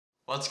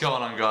What's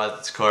going on, guys?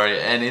 It's Corey,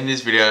 and in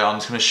this video I'm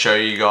just going to show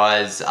you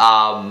guys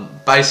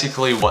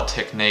basically what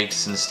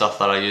techniques and stuff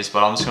that I use,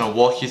 but I'm just going to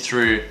walk you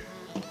through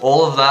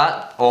all of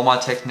that, all my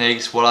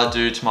techniques, what I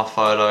do to my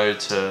photo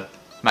to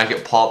make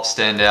it pop,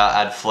 stand out,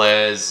 add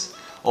flares,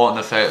 all in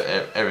effect,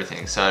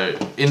 everything. So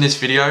in this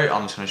video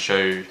I'm just going to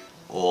show you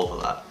all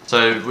of that.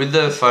 So with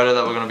the photo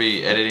that we're going to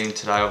be editing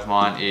today of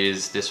mine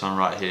is this one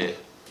right here.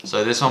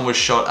 So this one was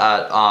shot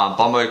at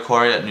Bombo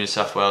Quarry at New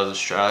South Wales,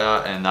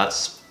 Australia, and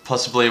that's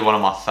possibly one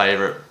of my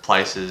favorite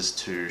places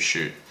to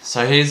shoot.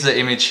 So here's the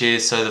image here.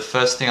 So the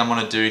first thing I'm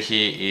going to do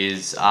here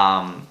is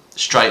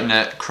straighten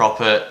it, crop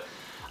it,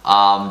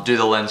 do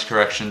the lens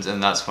corrections,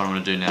 and that's what I'm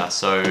going to do now.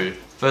 So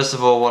first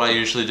of all, what I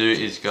usually do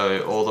is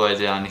go all the way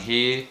down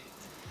here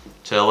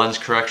to lens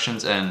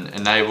corrections and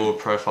enable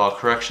profile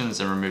corrections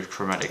and remove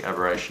chromatic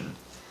aberration.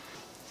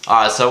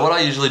 Alright, so what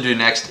I usually do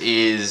next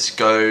is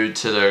go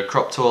to the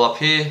crop tool up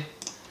here.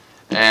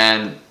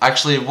 And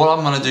actually what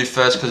I'm going to do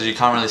first, because you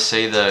can't really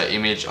see the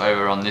image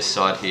over on this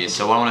side here,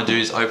 so what I'm going to do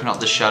is open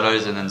up the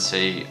shadows and then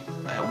see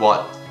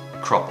what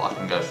crop I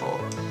can go for.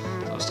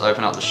 So I'll just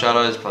open up the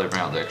shadows, probably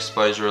bring up the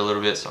exposure a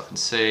little bit so I can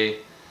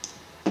see.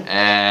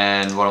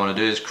 And what I'm going to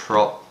do is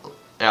crop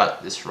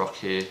out this rock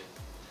here,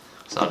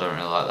 so I don't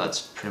really like that,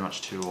 it's pretty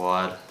much too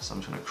wide. So I'm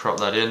just going to crop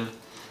that in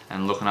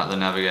and looking at the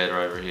navigator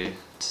over here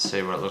to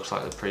see what it looks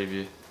like, the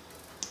preview.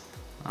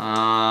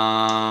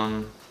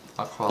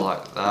 I quite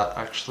like that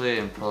actually,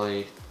 and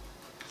probably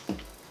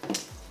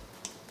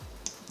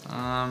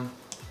I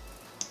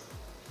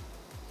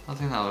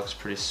think that looks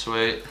pretty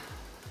sweet.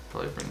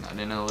 Probably bring that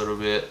in a little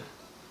bit,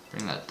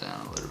 bring that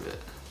down a little bit,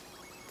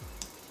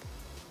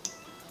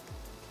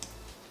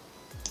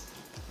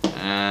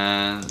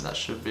 and that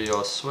should be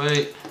all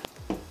sweet.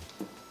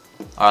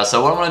 Alright,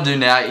 so what I'm going to do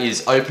now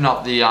is open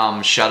up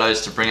the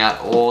shadows to bring out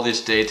all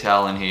this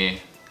detail in here,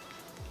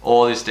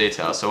 all this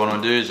detail. So what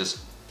I'm going to do is just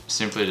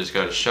simply just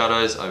go to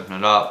shadows, open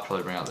it up,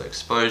 probably bring up the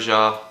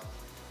exposure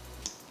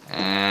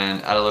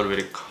and add a little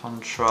bit of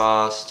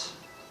contrast,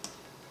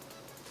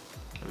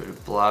 a bit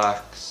of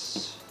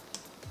blacks.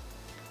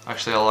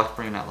 Actually, I like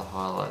bringing out the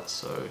highlights,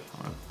 so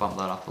I'm going to bump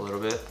that up a little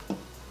bit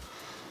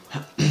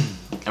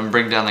and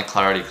bring down the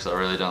clarity because I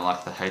really don't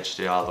like the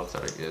HDR look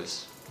that it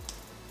gives,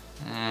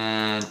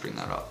 and bring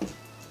that up.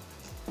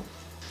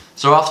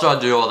 So after I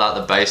do all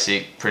that,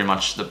 pretty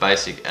much the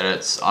basic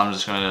edits, I'm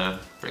just going to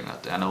bring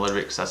that down a little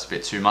bit because that's a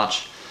bit too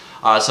much.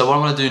 Alright, so what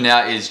I'm going to do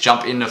now is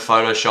jump into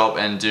Photoshop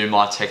and do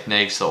my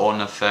techniques, the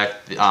Autumn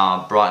effect,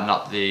 brighten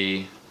up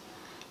the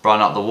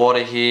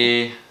water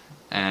here,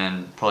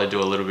 and probably do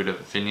a little bit of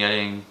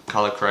vignetting,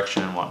 color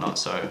correction and whatnot.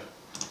 So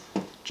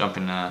jump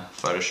into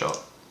Photoshop.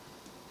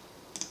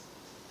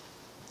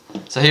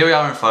 So here we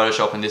are in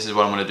Photoshop, and this is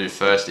what I'm going to do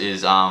first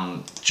is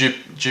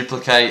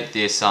duplicate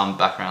this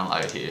background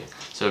layer here.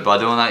 So by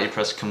doing that, you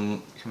press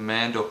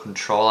Command or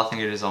Control, I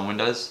think it is on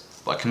Windows,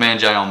 but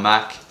Command J on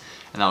Mac,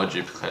 and that will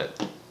duplicate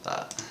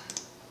that.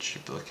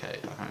 Duplicate,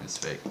 I can't even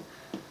speak.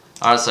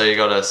 Alright, so you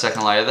got a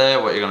second layer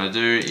there. What you're going to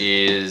do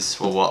is,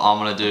 well, what I'm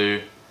going to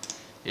do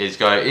is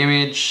go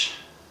Image,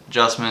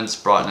 Adjustments,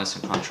 Brightness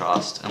and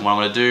Contrast. And what I'm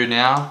going to do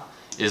now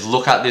is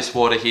look at this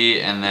water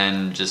here and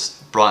then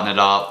just brighten it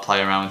up,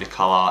 play around with the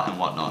color and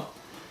whatnot.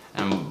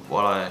 And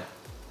what I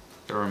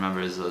got to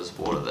remember is there's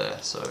water there,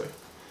 so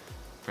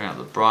bring up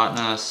the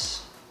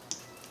brightness,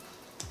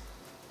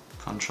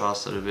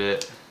 contrast it a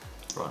bit,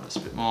 brightness a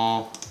bit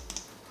more.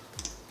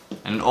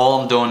 And all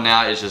I'm doing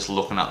now is just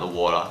looking at the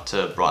water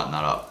to brighten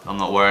that up. I'm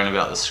not worrying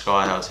about the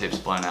sky, how it keeps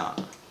blown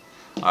out.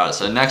 Alright,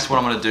 so next what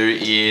I'm going to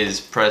do is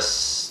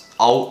press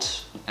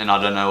Alt, and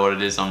I don't know what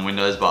it is on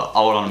Windows, but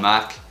Alt on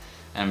Mac,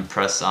 and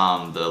press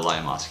the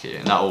layer mask here,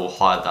 and that will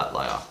hide that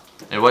layer.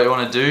 And what you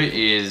want to do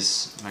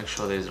is make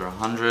sure these are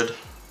 100.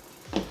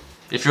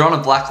 If you're on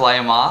a black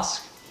layer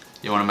mask,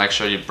 you want to make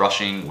sure you're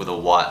brushing with a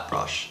white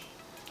brush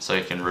so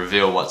you can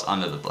reveal what's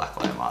under the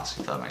black layer mask,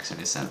 if that makes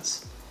any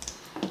sense.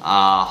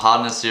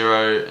 Hardness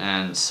 0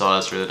 and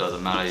size really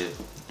doesn't matter, you're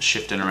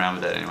shifting around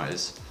with that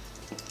anyways.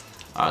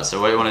 Alright, so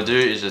what you want to do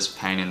is just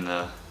paint in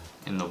the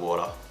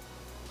water.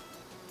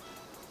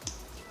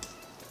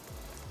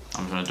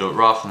 I'm going to do it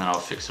rough and then I'll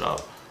fix it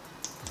up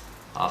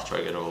after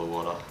I get all the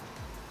water.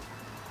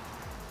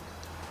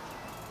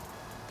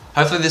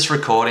 Hopefully this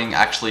recording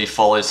actually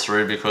follows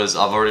through, because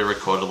I've already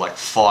recorded like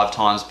 5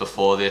 times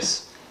before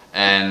this,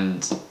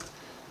 and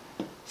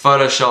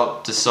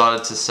Photoshop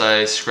decided to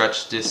say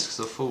scratch disks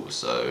are full,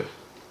 so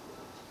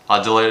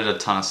I deleted a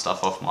ton of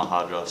stuff off my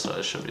hard drive, so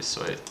it should be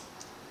sweet.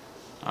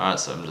 Alright,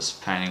 so I'm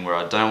just painting where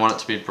I don't want it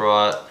to be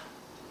bright,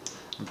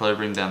 and probably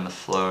bring down the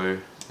flow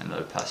and the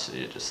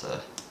opacity just there.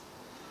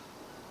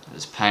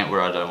 Just paint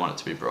where I don't want it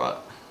to be bright.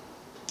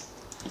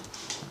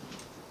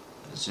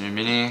 Zoom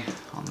in here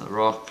on the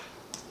rock.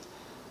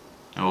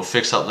 And we'll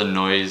fix up the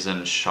noise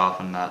and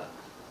sharpen that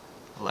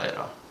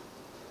later.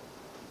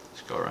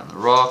 Just go around the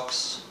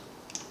rocks,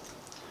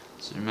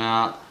 zoom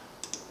out.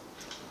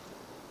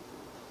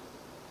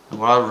 And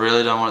what I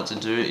really don't want it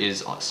to do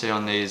is, see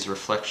on these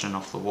reflection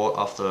off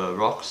the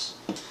rocks,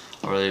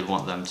 I really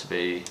want them to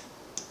be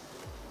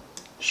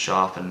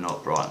sharpened,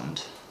 not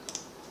brightened.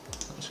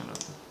 I'm just going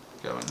to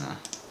go in there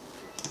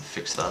and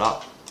fix that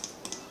up.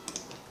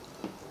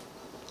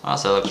 Alright,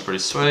 so that looks pretty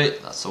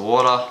sweet. That's the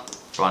water.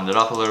 Brightened it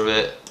up a little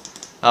bit.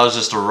 That was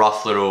just a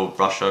rough little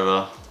brush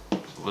over.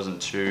 It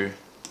wasn't too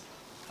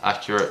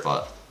accurate,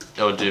 but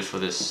it would do for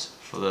this,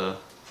 for the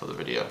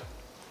video.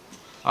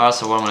 Alright,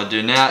 so what I'm going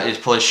to do now is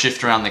probably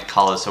shift around the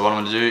colors. So what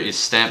I'm going to do is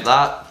stamp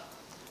that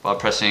by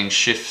pressing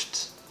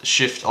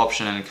shift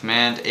option and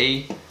command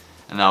E,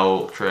 and that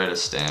will create a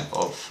stamp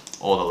of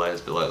all the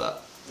layers below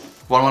that.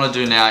 What I want to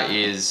do now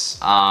is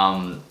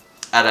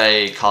add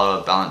a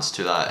color balance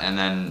to that, and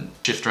then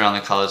shift around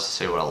the colors to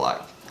see what I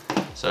like.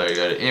 So you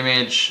go to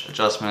image,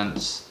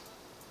 adjustments,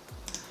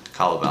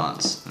 color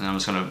balance, and then I'm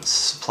just going to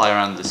play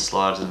around with the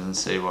sliders and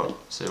see what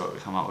we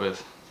come up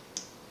with.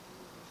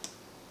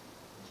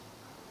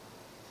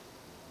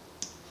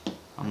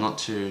 I'm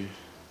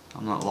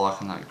not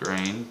liking that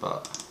green,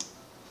 but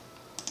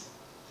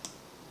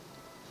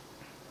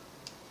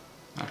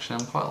actually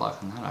I'm quite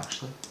liking that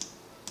actually.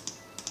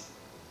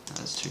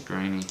 That's too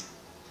greeny.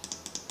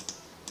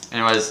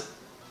 Anyways,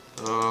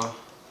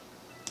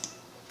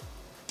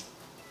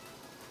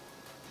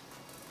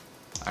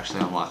 actually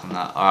I'm liking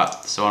that.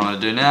 Alright, so what I'm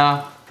going to do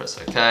now, press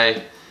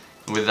OK.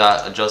 With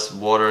that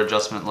water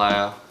adjustment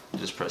layer,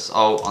 just press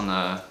Alt on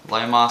the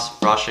layer mask,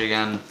 brush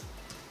again,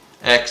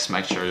 X,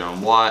 make sure you're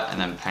on white,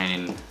 and then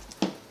paint in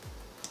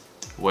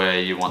where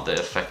you want the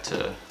effect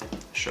to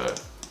show.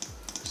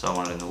 So I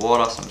want it in the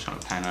water, so I'm just going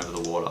to paint over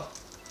the water.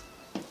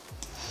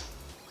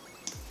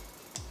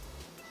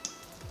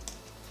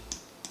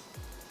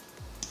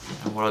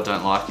 And what I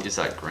don't like is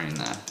that green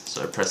there.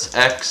 So press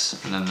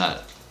X, and then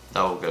that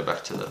will go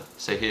back to the,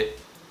 see here,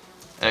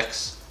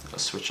 X, I'll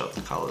switch up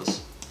the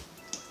colors.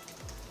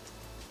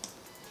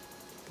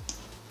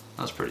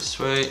 That's pretty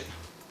sweet.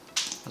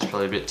 That's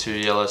probably a bit too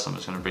yellow, so I'm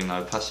just going to bring the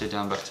opacity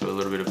down back to a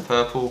little bit of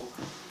purple.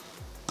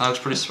 That looks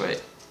pretty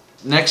sweet.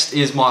 Next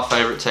is my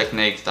favorite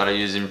technique that I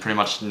use in pretty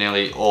much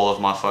nearly all of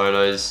my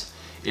photos.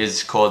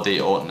 Is called the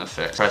Orton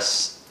effect.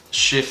 Press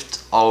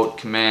Shift, Alt,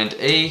 Command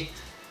E,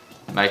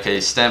 make a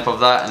stamp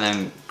of that, and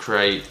then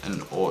create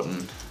an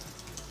Orton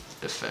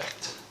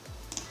effect.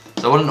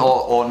 So what an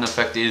Orton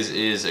effect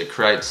is it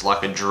creates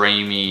like a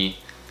dreamy,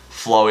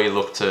 flowy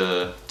look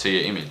to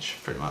your image,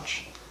 pretty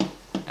much.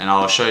 And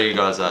I'll show you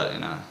guys that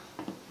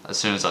as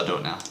soon as I do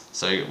it now.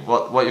 So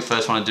what you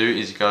first want to do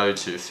is go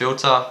to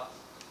Filter,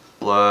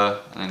 Blur,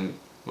 and then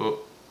Blur,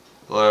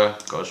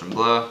 Gaussian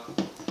Blur.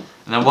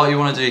 And then what you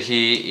want to do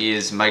here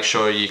is make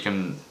sure you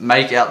can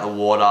make out the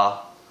water,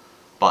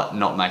 but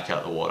not make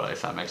out the water,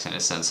 if that makes any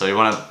sense. So you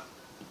want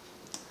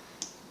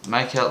to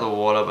make out the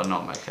water, but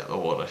not make out the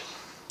water.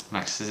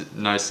 Makes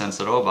no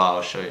sense at all, but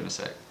I'll show you in a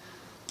sec.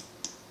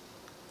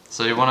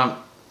 So you want to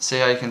see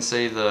how you can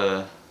see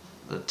the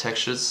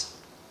textures.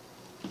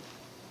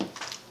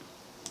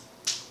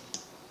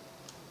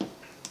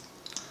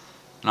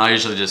 And I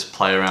usually just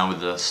play around with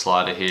the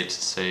slider here to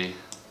see.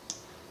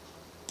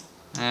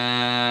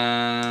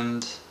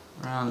 And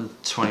around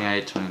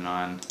 28,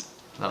 29,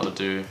 that will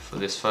do for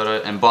this photo.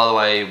 And by the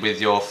way,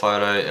 with your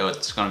photo,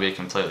 it's going to be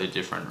completely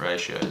different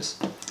ratios.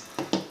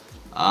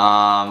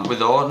 With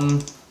the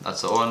Orton,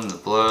 that's the Orton, the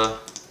blur.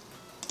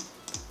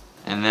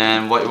 And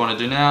then what you want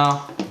to do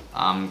now,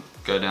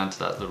 go down to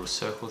that little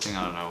circle thing,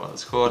 I don't know what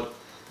it's called.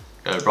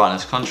 Go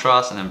brightness,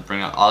 contrast, and then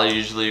bring up,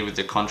 with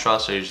the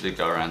contrast, I usually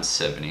go around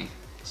 70.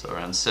 So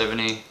around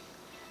 70,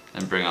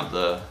 and bring up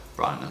the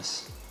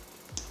brightness.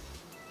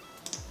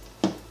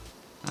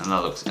 And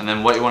that looks, and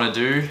then what you want to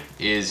do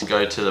is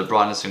go to the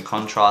brightness and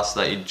contrast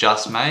that you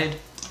just made,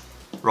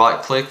 right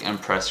click and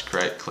press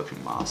create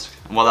clipping mask.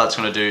 And what that's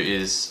going to do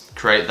is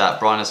create that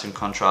brightness and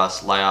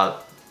contrast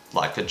layout,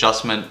 like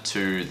adjustment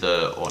to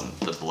the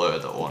blur,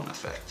 the Orton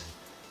effect.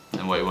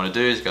 And what you want to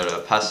do is go to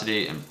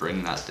opacity and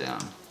bring that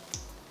down.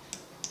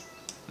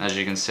 And as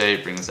you can see,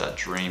 it brings that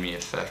dreamy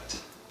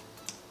effect.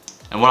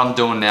 And what I'm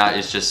doing now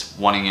is just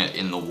wanting it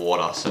in the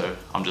water, so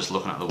I'm just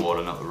looking at the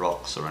water, not the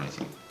rocks or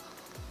anything.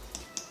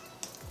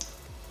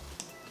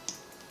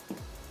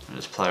 And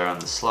just play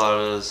around the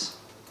sliders.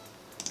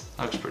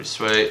 That looks pretty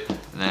sweet.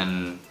 And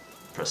then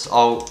press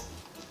Alt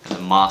and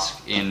then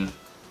mask in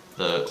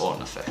the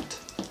Orton effect.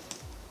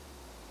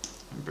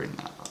 And bring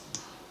that up.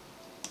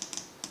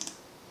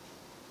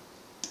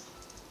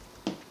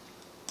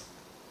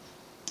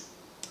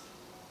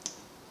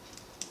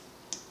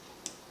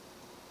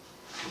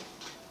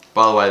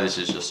 By the way, this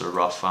is just a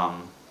rough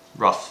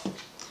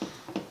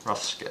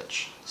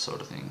sketch sort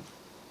of thing.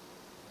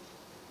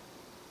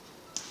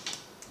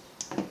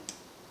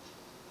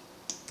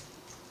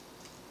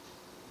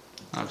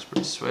 That looks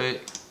pretty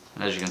sweet.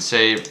 And as you can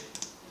see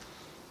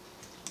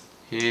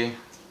here,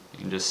 you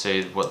can just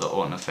see what the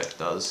Orton effect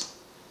does.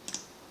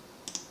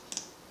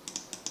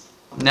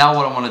 Now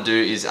what I want to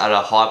do is add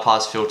a high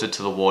pass filter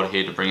to the water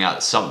here to bring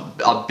out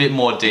a bit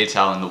more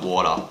detail in the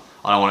water.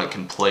 I don't want it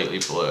completely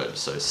blurred.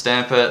 So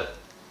stamp it.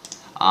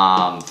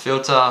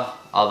 Filter,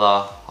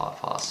 other, high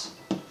pass.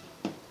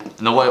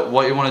 And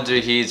what you want to do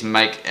here is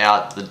make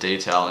out the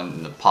detail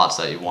in the parts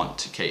that you want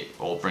to keep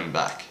or bring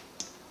back.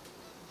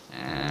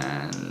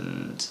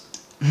 And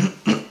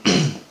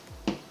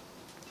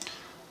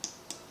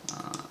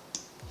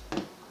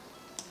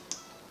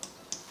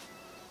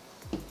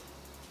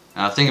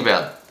I think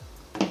about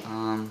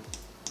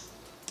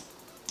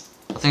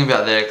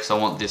there, because I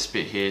want this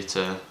bit here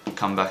to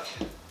come back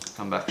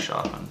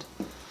sharpened.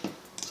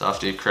 So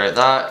after you create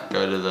that,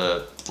 go to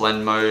the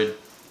blend mode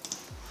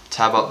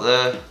tab up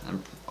there,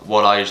 and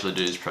what I usually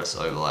do is press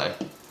overlay.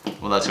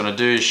 What that's going to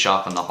do is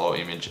sharpen the whole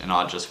image, and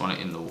I just want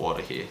it in the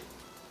water here.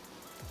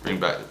 Bring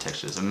back the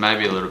textures, and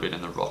maybe a little bit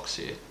in the rocks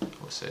here,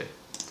 we'll see.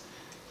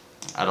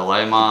 Add a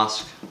layer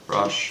mask,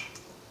 brush,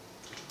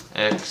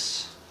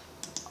 X,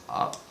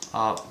 up,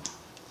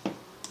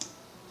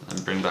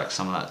 and bring back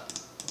some of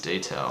that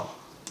detail.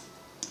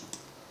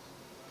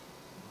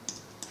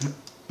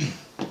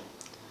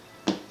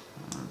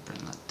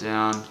 Bring that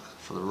down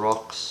for the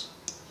rocks.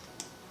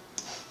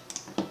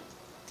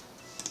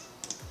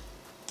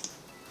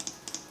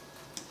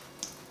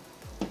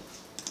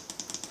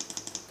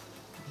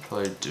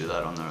 Probably do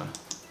that on the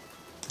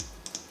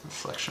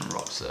reflection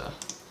rocks there.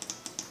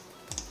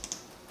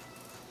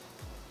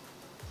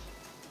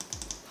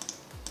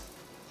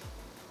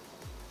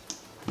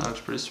 That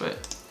looks pretty sweet.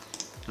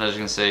 And as you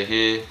can see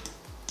here,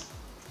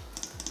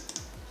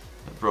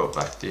 it brought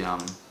back the a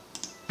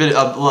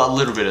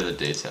little bit of the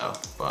detail,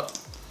 but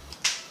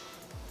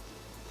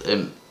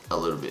then a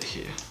little bit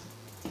here.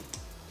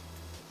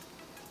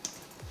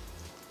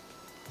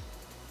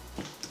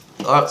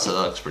 Alright, so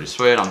that looks pretty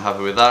sweet, I'm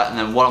happy with that. And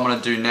then what I'm going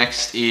to do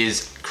next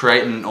is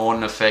create an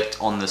Orton effect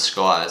on the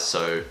sky.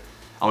 So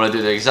I'm going to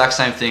do the exact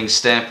same thing,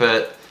 stamp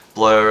it,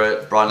 blur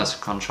it, brightness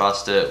and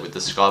contrast it with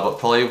the sky, but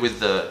probably with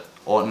the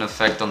Orton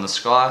effect on the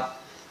sky.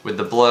 With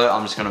the blur,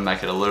 I'm just going to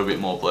make it a little bit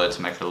more blurred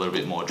to make it a little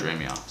bit more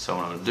dreamier. So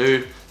what I'm going to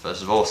do,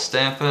 first of all,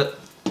 stamp it,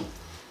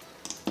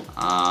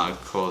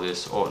 call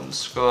this Orton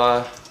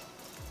Sky,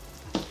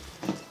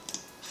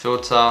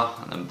 filter,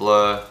 and then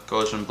blur,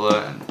 Gaussian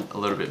blur, and a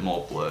little bit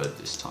more blurred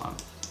this time.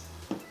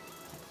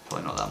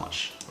 Probably not that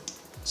much.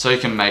 So you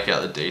can make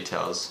out the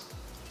details,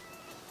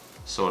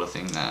 sort of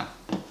thing there.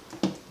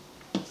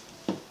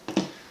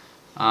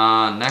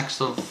 Next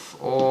of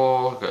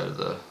all, go to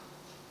the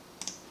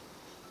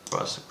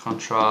brightness and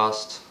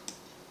contrast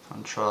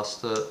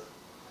it.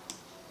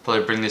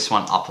 Probably bring this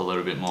one up a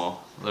little bit more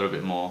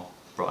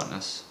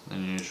brightness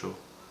than usual.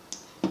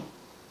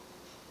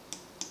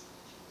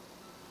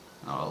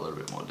 Oh, a little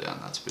bit more down,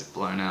 that's a bit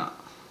blown out.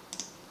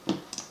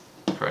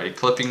 Create a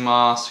clipping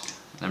mask,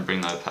 and then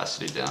bring the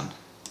opacity down.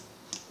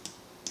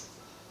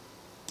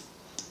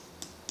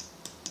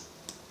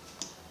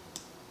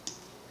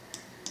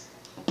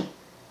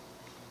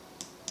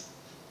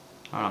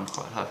 Alright, I'm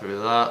quite happy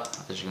with that.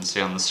 As you can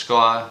see on the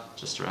sky,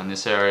 just around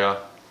this area,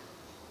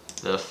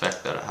 the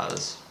effect that it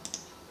has.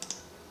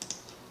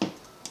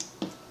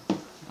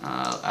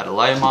 Add a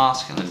layer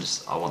mask, and then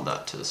I want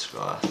that to the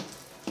sky.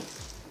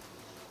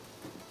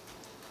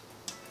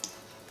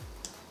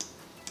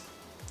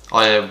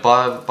 Oh yeah,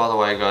 by the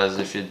way guys,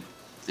 if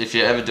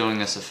you're ever doing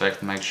this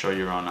effect, make sure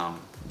you're on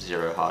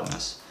 0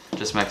 hardness.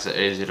 Just makes it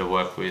easier to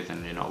work with,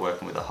 and you're not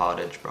working with a hard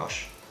edge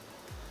brush.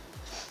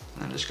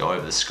 And then just go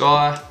over the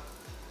sky.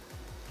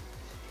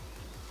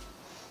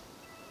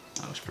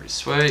 That looks pretty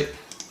sweet.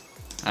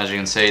 As you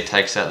can see, it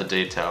takes out the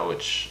detail,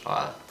 which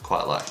I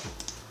quite like.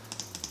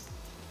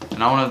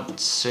 And I want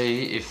to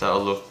see if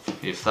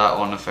that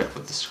one effect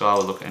with the sky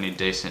will look any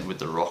decent with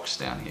the rocks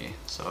down here.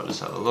 So I'll just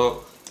have a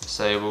look,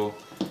 disable,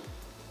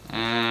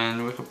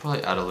 and we could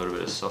probably add a little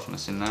bit of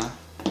softness in there.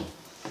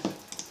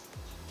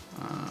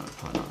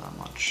 Probably not that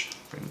much.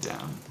 Bring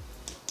down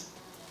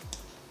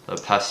the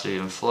opacity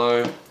and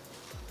flow.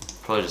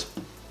 Probably just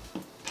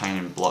paint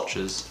in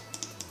blotches.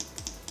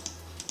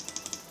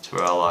 It's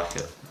where I like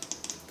it.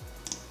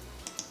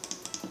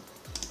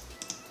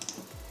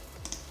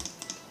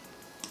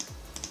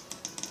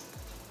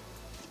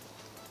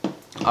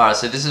 Alright,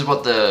 so this is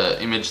what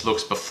the image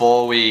looks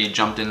before we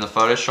jumped in the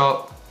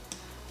Photoshop,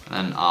 and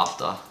then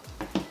after.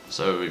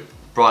 So we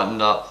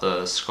brightened up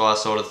the sky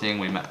sort of thing,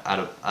 we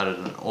added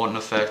an Orton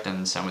effect,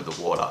 and same with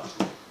the water.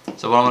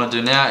 So what I'm going to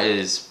do now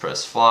is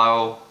press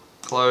File,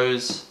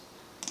 Close,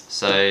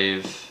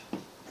 Save.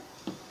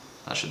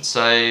 That should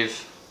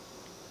save.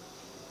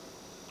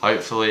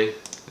 Hopefully.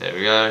 There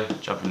we go.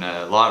 Jump into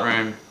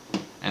Lightroom,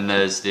 and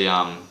there's the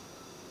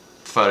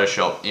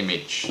Photoshop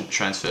image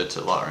transferred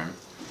to Lightroom.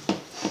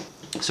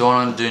 So what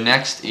I'm going to do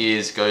next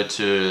is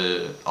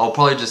I'll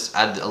probably just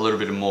add a little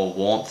bit of more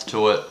warmth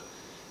to it,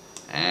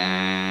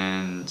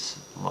 and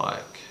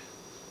like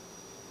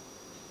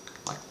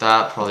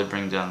that, probably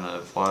bring down the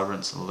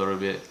vibrance a little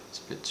bit. It's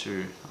a bit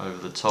too over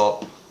the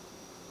top.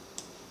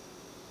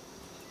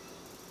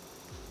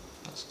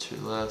 That's too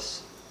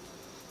less.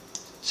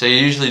 So you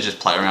usually just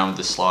play around with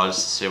the sliders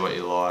to see what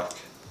you like,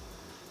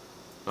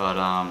 but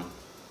I'm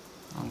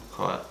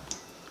quite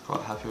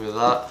happy with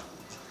that.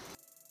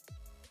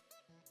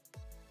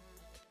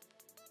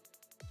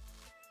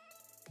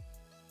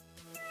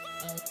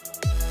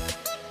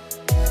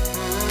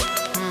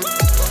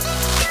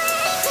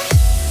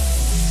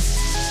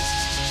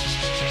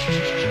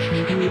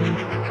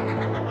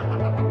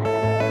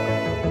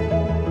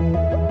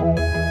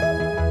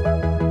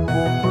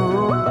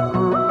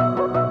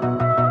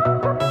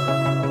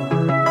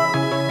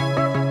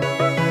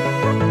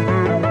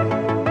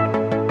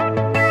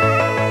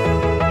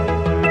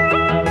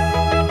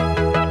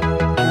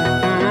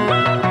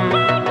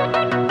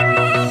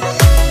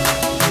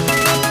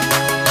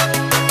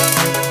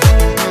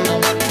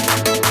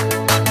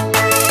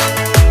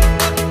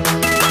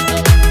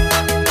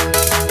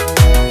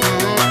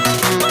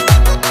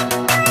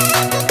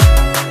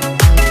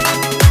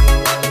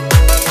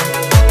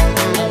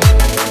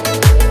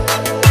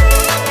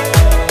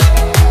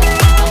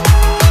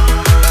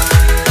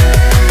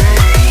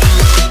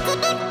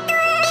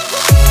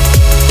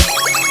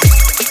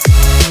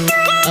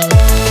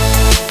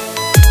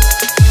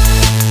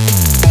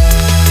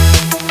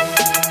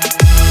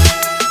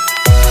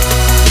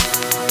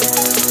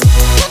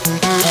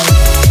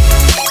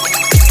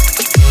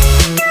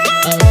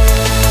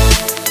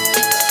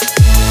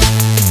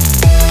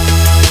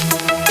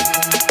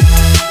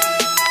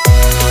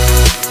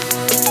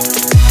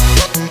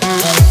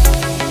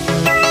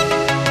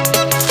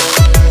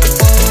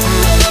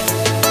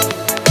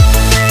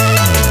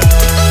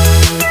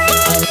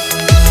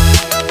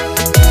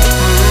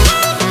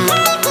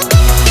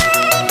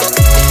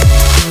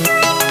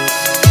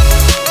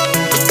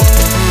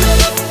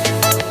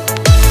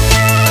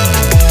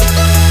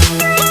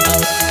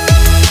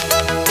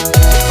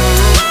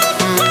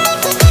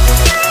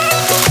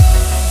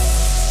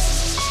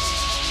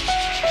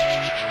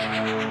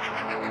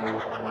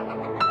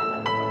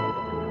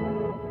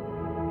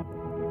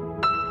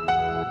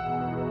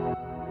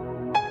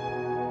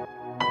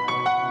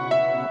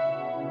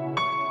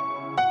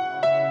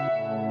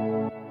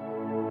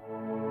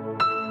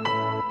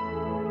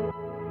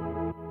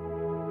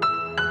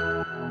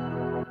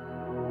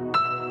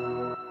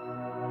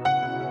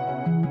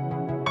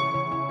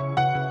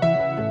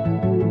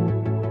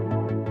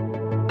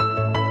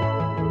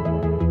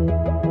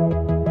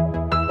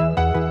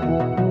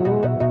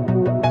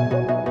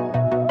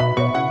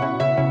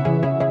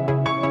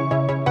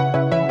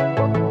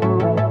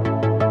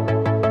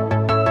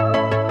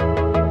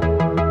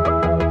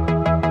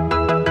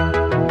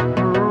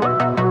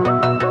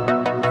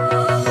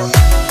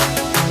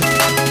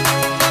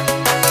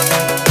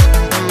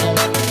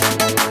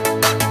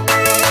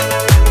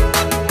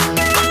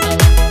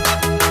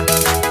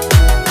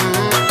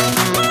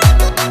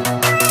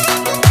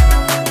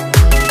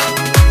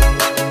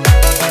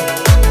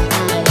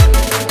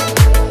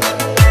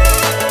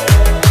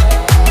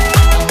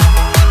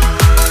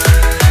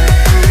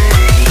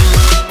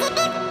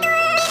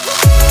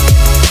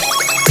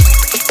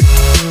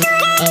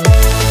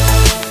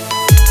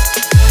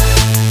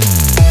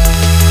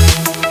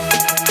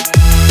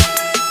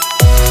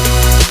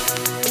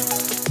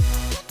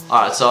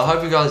 Alright, so I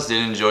hope you guys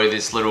did enjoy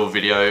this little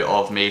video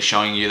of me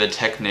showing you the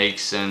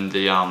techniques and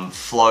the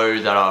flow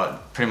that are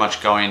pretty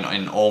much going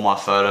in all my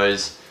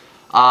photos.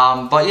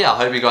 But yeah, I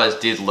hope you guys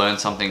did learn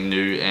something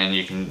new and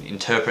you can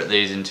interpret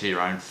these into your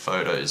own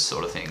photos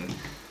sort of thing.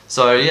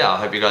 So yeah, I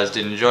hope you guys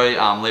did enjoy.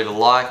 Leave a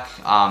like,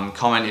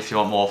 comment if you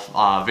want more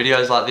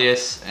videos like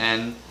this,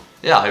 and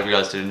yeah, I hope you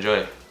guys did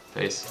enjoy.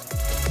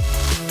 Peace.